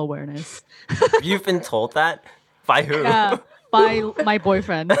spatial awareness. You've been told that? By who? Yeah, by my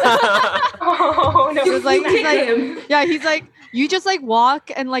boyfriend. Oh no! He's like, you just like walk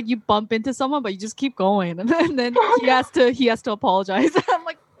and like you bump into someone, but you just keep going, and then he has to apologize. I'm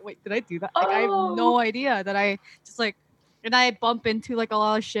like, wait, did I do that? Like I have no idea that I just like, and I bump into like a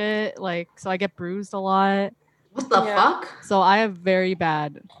lot of shit, like so I get bruised a lot. What the fuck? So I have very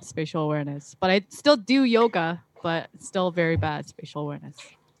bad spatial awareness, but I still do yoga, but still very bad spatial awareness.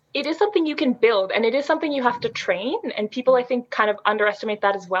 It is something you can build, and it is something you have to train, and people I think kind of underestimate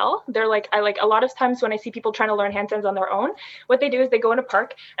that as well. They're like, a lot of times when I see people trying to learn handstands on their own, what they do is they go in a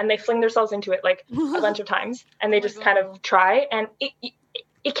park and they fling themselves into it like a bunch of times, and they just kind of try, and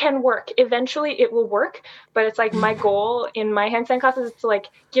it can work. Eventually it will work, but it's like my goal in my handstand classes is to like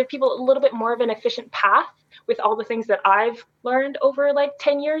give people a little bit more of an efficient path with all the things that I've learned over like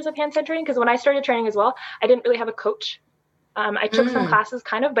 10 years of handstand training. Because when I started training as well, I didn't really have a coach. I took some classes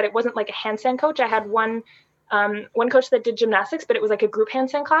kind of, but it wasn't like a handstand coach. I had one coach that did gymnastics, but it was like a group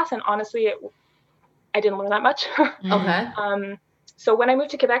handstand class. And honestly, I didn't learn that much. Okay. So when I moved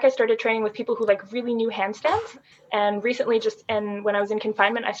to Quebec, I started training with people who like really knew handstands. And recently when I was in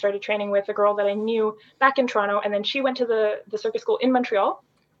confinement, I started training with a girl that I knew back in Toronto. And then she went to the circus school in Montreal.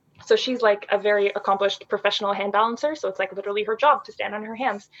 So she's like a very accomplished professional hand balancer. So it's like literally her job to stand on her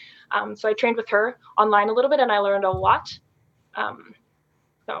hands. So I trained with her online a little bit and I learned a lot.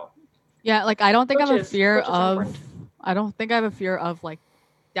 Yeah, like I don't think I have a fear important. I don't think I have a fear of like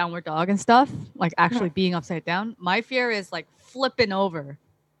downward dog and stuff, like actually being upside down. My fear is like flipping over.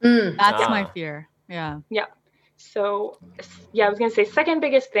 That's my fear. Yeah. So I was gonna say second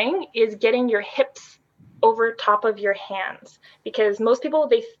biggest thing is getting your hips over top of your hands, because most people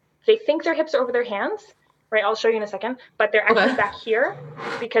they think their hips are over their hands, right? I'll show you in a second, but they're actually back here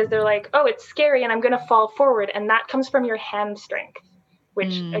because they're like, oh, it's scary and I'm gonna fall forward, and that comes from your hand strength,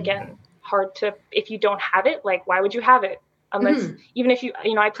 which again, hard to, if you don't have it, like why would you have it unless even if you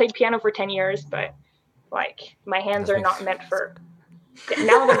know, I played piano for 10 years, but like my hands are not meant for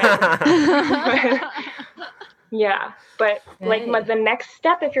now they're meant for yeah, but like the next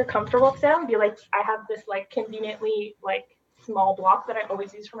step, if you're comfortable down, be like, I have this like conveniently like small block that I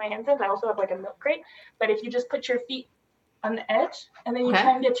always use for my handstands. I also have like a milk crate, but if you just put your feet on the edge and then you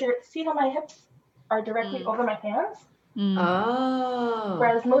try and get see how my hips are directly over my hands. Oh.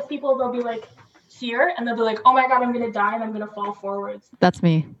 Whereas most people, they'll be like here and they'll be like, oh my God, I'm going to die and I'm going to fall forwards. That's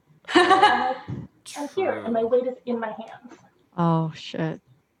me. I'm here and my weight is in my hands. Oh, shit.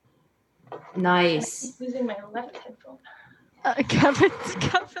 Nice. I'm using my left headphone. Kevin's face.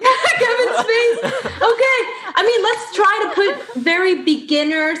 Okay. I mean, let's try to put very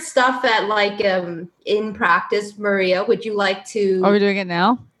beginner stuff at like in practice. Maria, would you like to? Are we doing it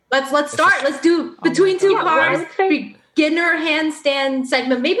now? Let's start. Let's do between two cars. Beginner handstand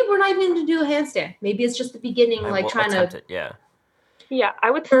segment. Maybe we're not even going to do a handstand. Maybe it's just the beginning, like trying to. Yeah,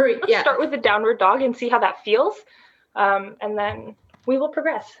 I would start with the downward dog and see how that feels, and then we will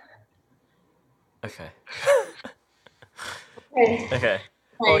progress. Okay. Okay.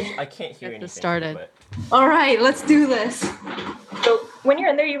 Oh, I can't hear anything. Started. But... All right, let's do this. So when you're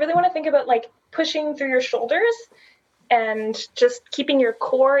in there, you really want to think about like pushing through your shoulders and just keeping your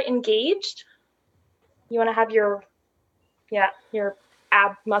core engaged. You want to have your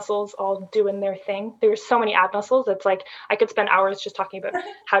ab muscles all doing their thing. There's so many ab muscles. It's like I could spend hours just talking about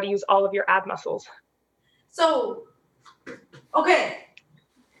how to use all of your ab muscles. So, okay.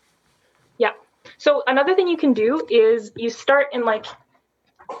 Yeah. So another thing you can do is you start in like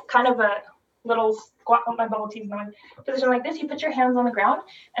kind of a little squat. My bubble tea's in the position like this. You put your hands on the ground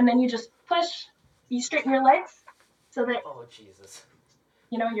and then you just push. You straighten your legs so that Oh Jesus.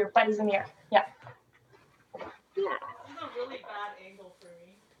 Your butt is in the air. Yeah. This is a really bad angle for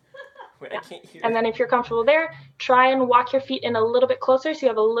me. Wait, I can't hear. And then if you're comfortable there, try and walk your feet in a little bit closer so you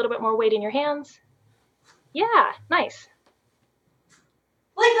have a little bit more weight in your hands. Yeah, nice.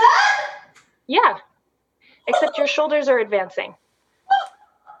 Like that? Yeah. Except your shoulders are advancing.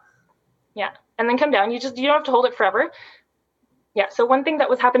 Yeah. And then come down. You don't have to hold it forever. Yeah. So one thing that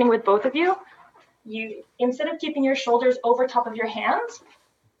was happening with both of you, instead of keeping your shoulders over top of your hands,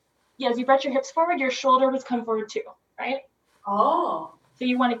 as you brought your hips forward, your shoulder was come forward too, right? Oh. So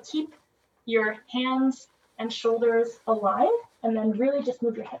you want to keep your hands and shoulders aligned and then really just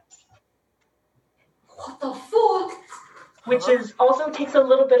move your hips. What the fuck? Which is also takes a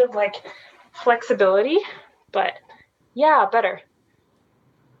little bit of like flexibility, but yeah, better.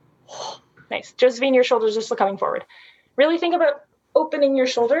 Nice. Josephine, your shoulders are still coming forward. Really think about opening your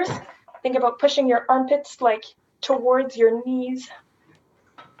shoulders. Think about pushing your armpits like towards your knees.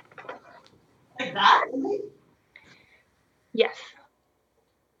 Like that? Yes.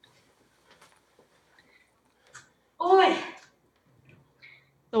 Oi.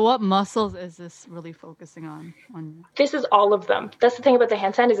 So what muscles is this really focusing on? This is all of them. That's the thing about the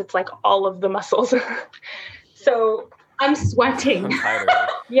handstand is it's like all of the muscles. So I'm sweating. I'm tired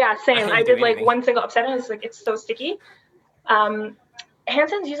already. yeah, same. can't I do did like anything. one single upset and it's so sticky.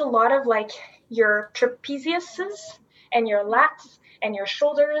 Handstands use a lot of like your trapeziuses and your lats and your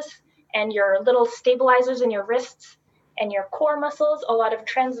shoulders and your little stabilizers in your wrists and your core muscles, a lot of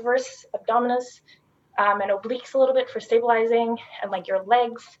transverse abdominis and obliques a little bit for stabilizing, and like your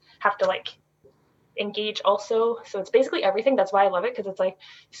legs have to like engage also. So it's basically everything. That's why I love it, because it's like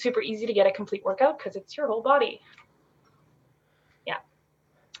super easy to get a complete workout because it's your whole body. Yeah.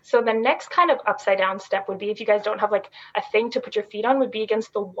 So the next kind of upside down step would be, if you guys don't have like a thing to put your feet on, would be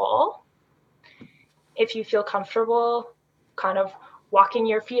against the wall. If you feel comfortable kind of walking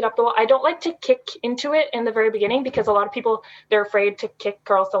your feet up the wall. I don't like to kick into it in the very beginning because a lot of people, they're afraid to kick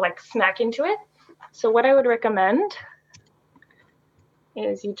or also like smack into it. So what I would recommend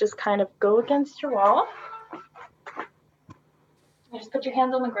is you just kind of go against your wall. You just put your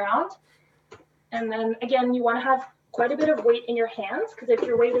hands on the ground. And then again, you want to have quite a bit of weight in your hands, because if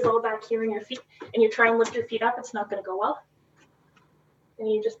your weight is all back here in your feet and you try and lift your feet up, it's not going to go well. And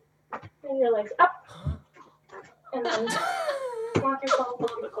you just bring your legs up and then walk yourself a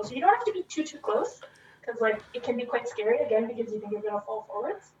little bit closer. You don't have to be too close, because like it can be quite scary again, because you think you're going to fall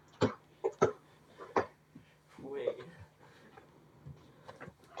forwards. Wait.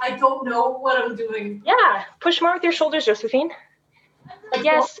 I don't know what I'm doing. Yeah, push more with your shoulders, Josephine.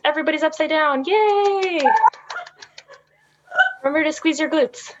 Yes, everybody's upside down. Yay! Remember to squeeze your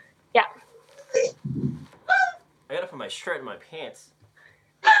glutes. Yeah. I gotta put my shirt in my pants.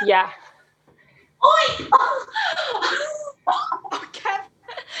 Yeah. Oi!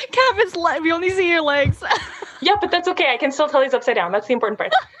 Kevin's we only see your legs. Yeah, but that's okay. I can still tell he's upside down. That's the important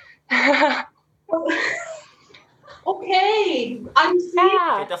part. Okay, I'm seeing.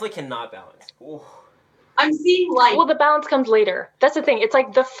 Yeah. I definitely cannot balance. Ooh. I'm seeing light. Well, the balance comes later. That's the thing. It's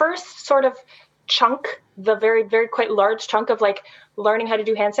like the first sort of chunk, the very, very quite large chunk of like learning how to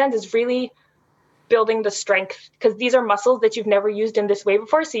do handstands is really building the strength, because these are muscles that you've never used in this way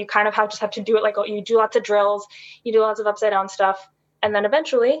before. So you kind of just have to do it like, you do lots of drills, you do lots of upside down stuff, and then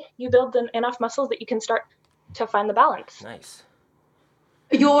eventually you build enough muscles that you can start to find the balance. Nice.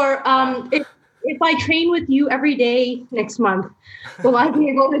 Your if I train with you every day next month, will I be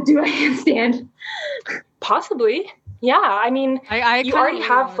able to do a handstand? Possibly. Yeah. I mean, I you kinda already really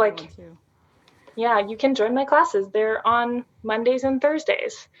have wanna do like, one too. yeah, you can join my classes. They're on Mondays and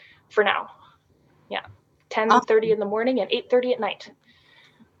Thursdays for now. Yeah. 10:30 in the morning and 8:30 at night.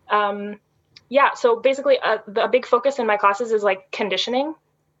 Yeah. So basically a big focus in my classes is like conditioning.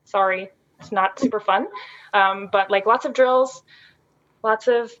 Sorry, it's not super fun. But like lots of drills, lots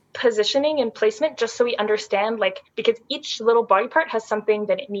of positioning and placement, just so we understand, like, because each little body part has something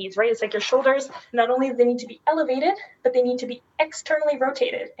that it needs, right? It's like your shoulders, not only do they need to be elevated, but they need to be externally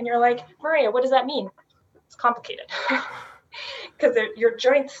rotated. And you're like, Maria, what does that mean? It's complicated. Because your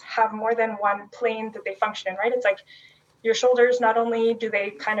joints have more than one plane that they function in, right? It's like your shoulders, not only do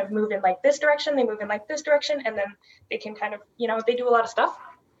they kind of move in like this direction, they move in like this direction, and then they can kind of, they do a lot of stuff.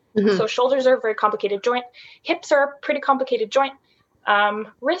 Mhm. So shoulders are a very complicated joint. Hips are a pretty complicated joint.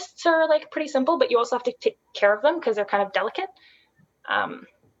 Wrists are like pretty simple, but you also have to take care of them because they're kind of delicate.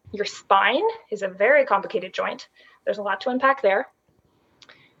 Your spine is a very complicated joint. There's a lot to unpack there.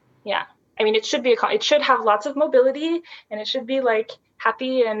 Yeah, I mean, it should it should have lots of mobility, and it should be like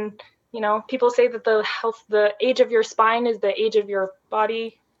happy. And people say that the age of your spine is the age of your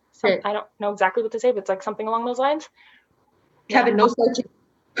body. I don't know exactly what to say, but it's like something along those lines. Kevin, no slouching.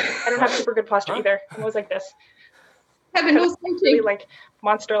 I don't have super good posture either. It was like this. Kevin, no Really slouching. like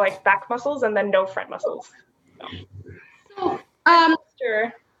monster like back muscles and then no front muscles. So,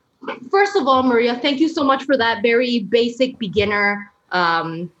 Sure. first of all, Maria, thank you so much for that very basic beginner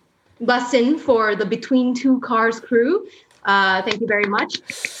lesson for the Between Two Cars crew. Thank you very much.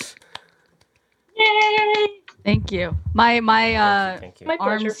 Yay! Thank you. My Thank you. My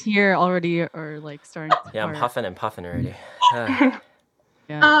pleasure. arms here already are like starting to Yeah, I'm hurt. huffing and puffing already. Yeah.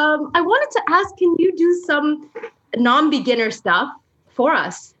 I wanted to ask, can you do some non-beginner stuff for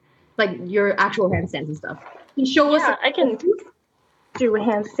us? Like your actual handstands and stuff. Can you show us? Yeah, I can do a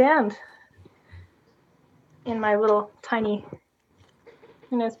handstand in my little tiny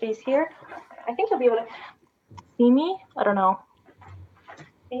space here. I think you'll be able to see me. I don't know.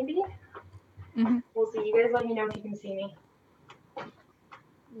 Maybe. Mhm. We'll see. You guys let me know if you can see me.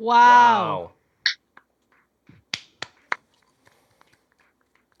 Wow.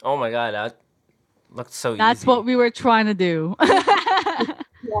 Oh my god, that looked so That's easy. what we were trying to do.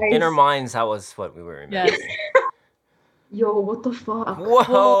 In our minds, that was what we were Yes. imagining. Yo, what the fuck? Whoa!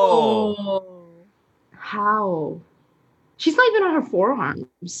 Oh. How? She's not even on her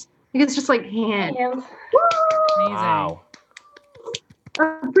forearms. Like it's just like hand. Hands. Amazing. Wow.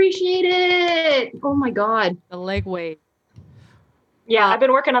 Appreciate it. Oh my god. The leg wave. Yeah, Wow. I've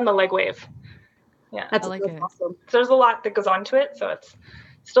been working on the leg wave. Yeah, That's, I like that's it. awesome. so there's a lot that goes on to it, so it's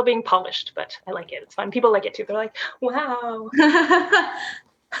still being polished, but I like it. It's fun. People like it too. They're like, wow.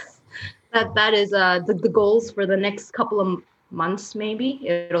 that is the goals for the next couple of months. Maybe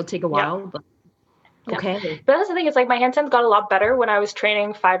it'll take a while, but Yeah. okay. But that's the thing. It's like my handstands got a lot better when I was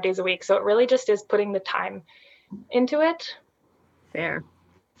training 5 days a week. So it really just is putting the time into it. Fair.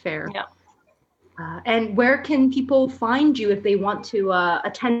 Yeah. And where can people find you if they want to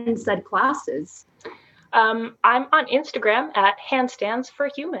attend said classes? I'm on Instagram at Handstands for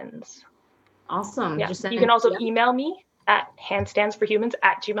Humans. Awesome. Yeah. Just You send can also yeah. email me at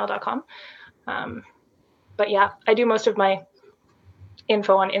handstandsforhumans@gmail.com. But yeah, I do most of my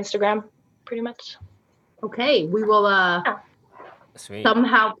info on Instagram, pretty much. Okay, we will Sweet.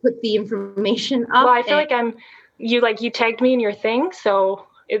 somehow put the information up. Well, I feel and- like you tagged me in your thing, so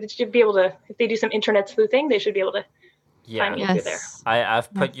it should be able to. If they do some internet sleuthing, they should be able to Yeah. find me through there. Yes.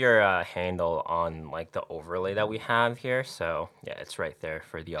 I've put your handle on like the overlay that we have here, so yeah, it's right there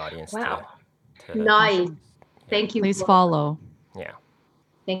for the audience Wow. to nice. Thank you. Please for- follow. yeah.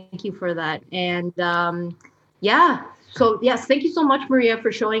 Thank you for that. And yeah, so yes, thank you so much, Maria,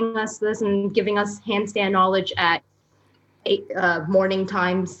 for showing us this and giving us handstand knowledge at 8 morning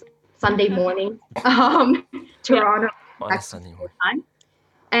times, Sunday morning, Toronto On a Sunday morning. time.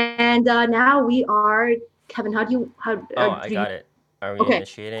 And now we are, Kevin, how? Oh, I do got it. Are we Okay.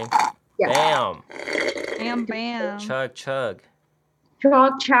 initiating? Yeah. Bam! Bam, bam. Chug, chug.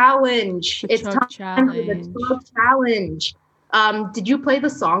 Chug challenge. The It's chug time for the challenge. chug challenge. Did you play the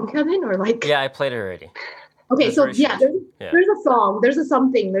song, Kevin, or like? Yeah, I played it already. Okay, That's so very yeah, short. Yeah. there's a song, there's a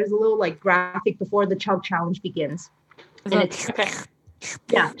something, there's a little like graphic before the chug challenge begins. Is And that- it's Okay.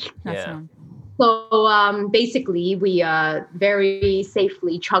 yeah. that Yeah. sound? So basically, we very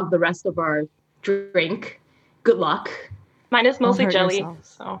safely chug the rest of our drink. Good luck. Mine is Don't mostly hurt jelly. yourselves.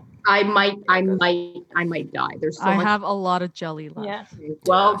 So I might die. There's so I much. have a lot of jelly left. yeah.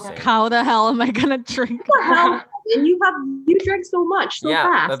 Well, Yeah, same. How the hell am I gonna drink? what the hell? And you drank so much so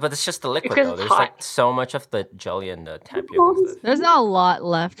Yeah, fast. but it's just the liquid because though. it's There's hot. like so much of the jelly and the tapioca. all and this- stuff. There's not a lot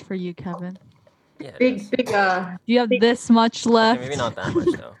left for you, Kevin. Yeah, it big is. big You have this much Okay, left. maybe not that much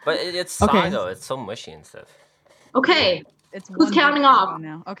though. But it's Okay. though. It's so mushy and stuff. Okay. It's Who's one big counting taco off?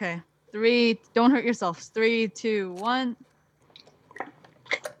 now? Okay, 3. Don't hurt yourselves. 3, 2, 1.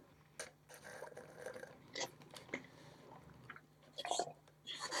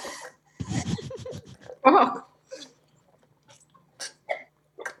 Oh.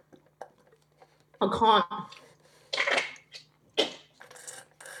 I can't.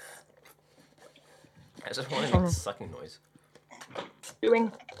 I just want to make a sucking noise.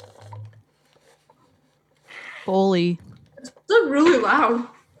 Doing. Fully. It's really loud.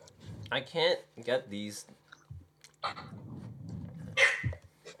 I can't get these.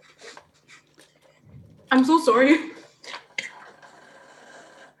 I'm so sorry.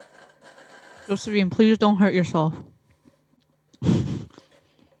 Josephine, please don't hurt yourself.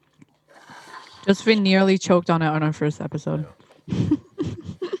 Josephine nearly choked on it on our first episode.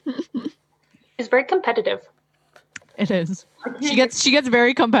 It's very competitive. It is. She gets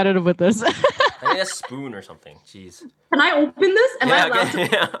very competitive with this. I need a spoon or something. Jeez. Can I open this? Am I Yeah, allowed to?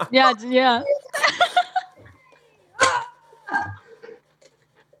 okay, yeah, yeah. yeah.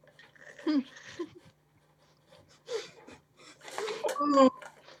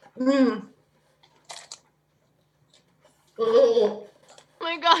 Mm. Oh. Oh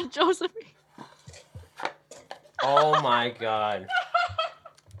my god, Josephine. Oh my god.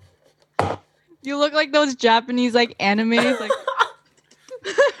 You look like those Japanese like animes, like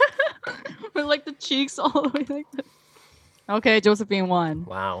with like the cheeks all the way like this. Okay, Josephine won.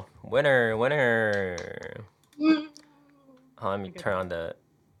 Wow. Winner, winner. Mm. Let me turn on the.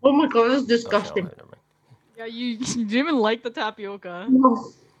 Oh my god, that's Oh, disgusting. never mind. Yeah, you didn't even like the tapioca.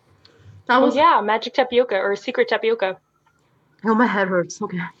 No. That Oh was. yeah, magic tapioca or secret tapioca. Oh, my head hurts.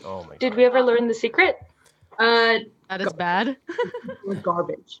 Okay. Oh my god. Did we ever learn the secret? That is bad.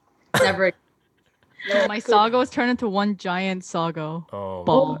 Garbage. Never. My sago was turned into one giant sago. Oh,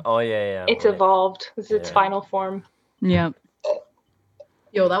 Ball. oh yeah, yeah. It's when it- evolved. This is its Yeah. final form. Yep.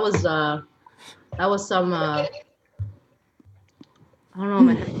 Yo, that was some I don't know,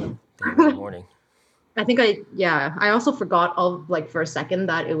 man. Damn, in the morning. I think I also forgot all like for a second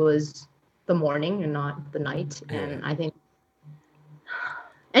that it was the morning and not the night. And I think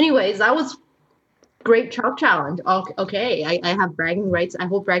anyways, that was great chalk challenge. Okay. I have bragging rights. I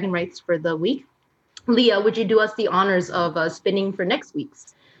hold bragging rights for the week. Leah, would you do us the honors of spinning for next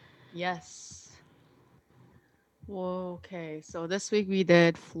week's? Yes. Whoa, okay, so this week we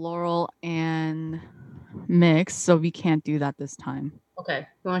did floral and mix, so we can't do that this time. Okay.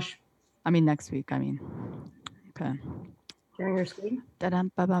 You want to I mean next week. I mean. Okay. share your screen?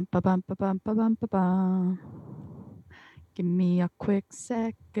 Da-dum-ba-bum-ba-bum-ba-bum-ba-bum. Give me a quick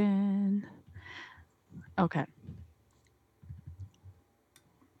second. Okay.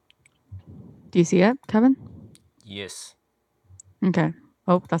 Do you see it, Kevin? Yes. Okay.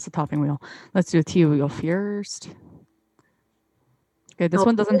 Oh, that's the topping wheel. Let's do a tea wheel first. Okay, this Oh,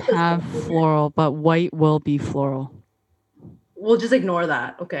 one doesn't this is have confusing. floral, but white will be floral. We'll just ignore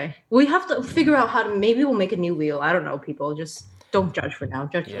that. Okay. We have to figure out how to. Maybe we'll make a new wheel. I don't know, people. Just don't judge for now.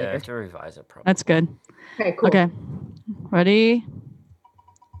 Judge Yeah, I have later. to revise it probably. That's good. Okay. Cool. Okay. Ready?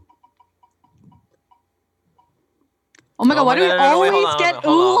 Oh my god, why do we always get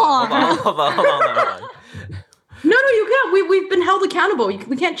oolong? Hold on. No, you can't. We've been held accountable.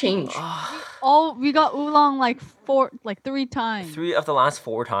 We can't change. Oh, we got oolong like 3 times. 3 of the last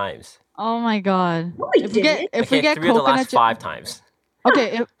 4 times. Oh my god. No, we If we get didn't. if we Okay, get 3 of the coconut last 5 times.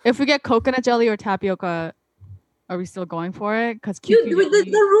 Okay, if we get coconut jelly or tapioca, are we still going for it? Because You, QQ the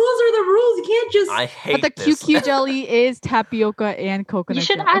jelly, rules are the rules. You can't just. I hate but the this. QQ jelly is tapioca and coconut You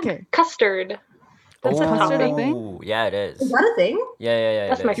should jelly. add Okay. custard. That's a custard a topping. thing? Ooh, yeah, it is. Is that a thing? Yeah.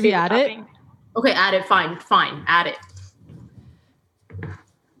 That's it my is. Should we favorite add it? topping. Okay, add it. Fine. Add it.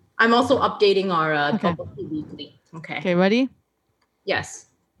 I'm also updating our Okay. bubble tea weekly. Okay. Okay, ready? Yes.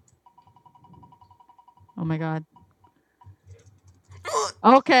 Oh my god.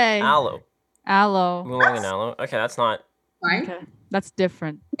 Okay. Aloe. Aloe. Oolong and aloe. Okay, that's not. Fine. Okay. That's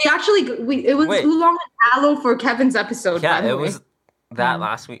different. It was Wait. oolong and aloe for Kevin's episode. Yeah, by the it way. was that Mm.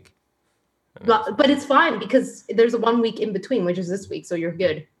 last week. But it's fine because there's a 1 week in between, which is this week, so you're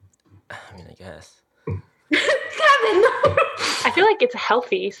good. I mean, I guess. Kevin. I feel like it's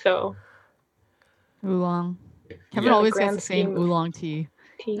healthy, so Oolong. Kevin Yeah. always gets Grand the same scheme of- oolong tea.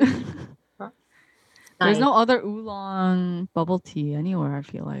 tea. There's Nice. no other oolong bubble tea anywhere, I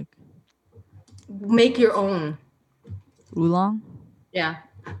feel like. Make your own. Oolong? Yeah.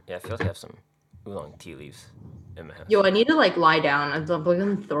 Yeah, I feel like I have some oolong tea leaves in my house. Yo, I need to like lie down. I'm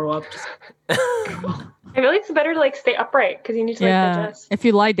gonna throw up. Just I feel like it's better to like stay upright because you need to like Yeah. digest. If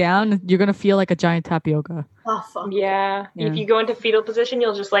you lie down, you're going to feel like a giant tapioca. oh fuck. Yeah. Yeah. If you go into fetal position,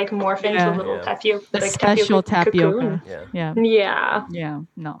 you'll just like morph into Yeah. a little Yeah. tapioca, The like special tapioca. cocoon. Yeah. Yeah. Yeah. Yeah.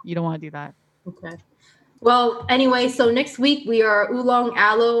 No, you don't want to do that. Okay. Well, anyway, so next week we are Oolong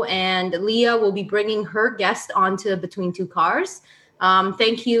Aloe, and Leah will be bringing her guest onto Between Two Cars.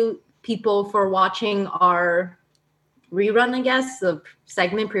 Thank you, people, for watching our rerun, I guess, the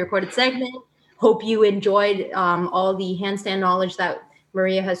segment, pre-recorded segment. Hope you enjoyed all the handstand knowledge that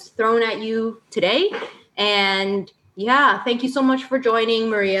Maria has thrown at you today. And yeah, thank you so much for joining,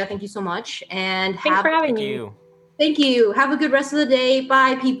 Maria. Thank you so much. And Thanks for having Thank me. you. thank you. Have a good rest of the day.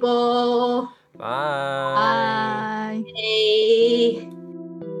 Bye, people. Bye. Bye. Bye.